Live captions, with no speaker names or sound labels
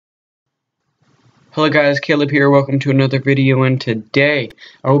Hello guys, Caleb here. Welcome to another video, and today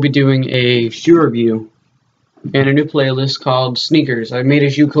I will be doing a shoe review and a new playlist called Sneakers. I made a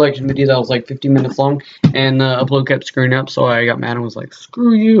shoe collection video that was like 15 minutes long, and the upload kept screwing up, so I got mad and was like,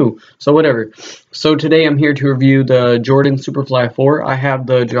 screw you. So whatever. So today I'm here to review the Jordan Superfly 4. I have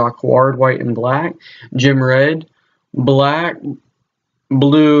the jaquared white and black, gym red, black,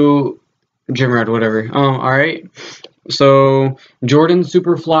 blue, gym red, whatever. Alright. So Jordan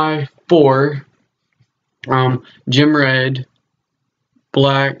Superfly 4. Gym red,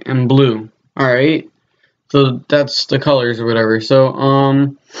 black, and blue. Alright, so that's the colors or whatever.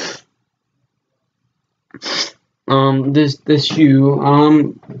 So, this shoe,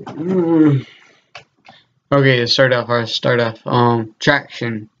 okay, to start off,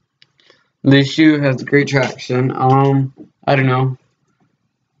 traction. This shoe has great traction. I don't know,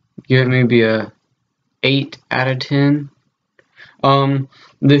 give it maybe a 8 out of 10.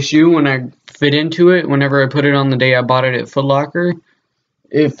 The shoe, when I fit into it, whenever I put it on the day I bought it at Foot Locker,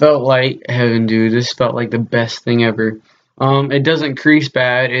 it felt like heaven, dude. This felt like the best thing ever. It doesn't crease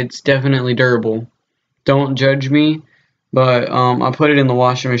bad. It's definitely durable. Don't judge me, but I put it in the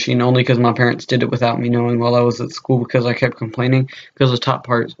washing machine only because my parents did it without me knowing while I was at school, because I kept complaining because the top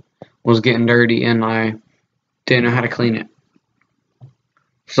part was getting dirty and I didn't know how to clean it.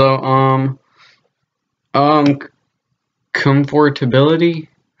 So, comfortability,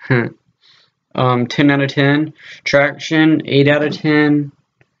 10 out of 10. Traction, 8 out of 10.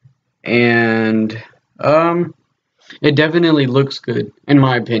 And it definitely looks good, in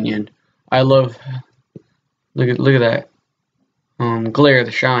my opinion. I love, look at that glare,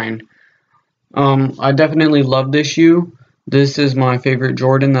 the shine. I definitely love this shoe. This is my favorite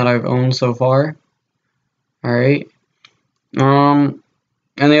Jordan that I've owned so far. Alright. And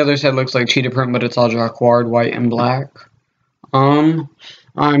the other side looks like cheetah print, but it's all jaquared white and black.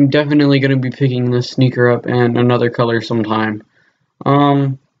 I'm definitely going to be picking this sneaker up in another color sometime.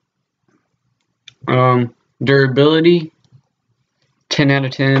 Durability, 10 out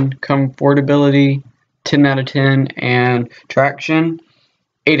of 10. Comfortability, 10 out of 10. And traction,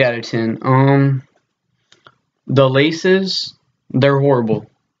 8 out of 10. The laces, they're horrible.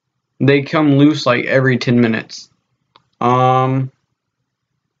 They come loose like every 10 minutes. Other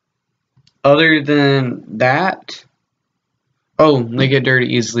than that, oh, they get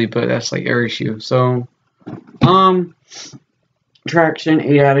dirty easily, but that's like every shoe. So, traction,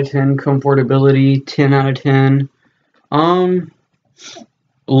 8 out of 10. Comfortability, 10 out of 10.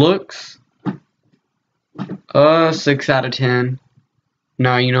 Looks, 6 out of 10.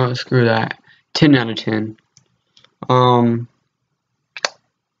 No, you know what? Screw that. 10 out of 10.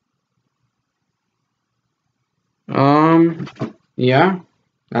 Yeah,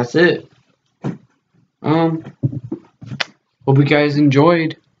 that's it. Hope you guys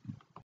enjoyed.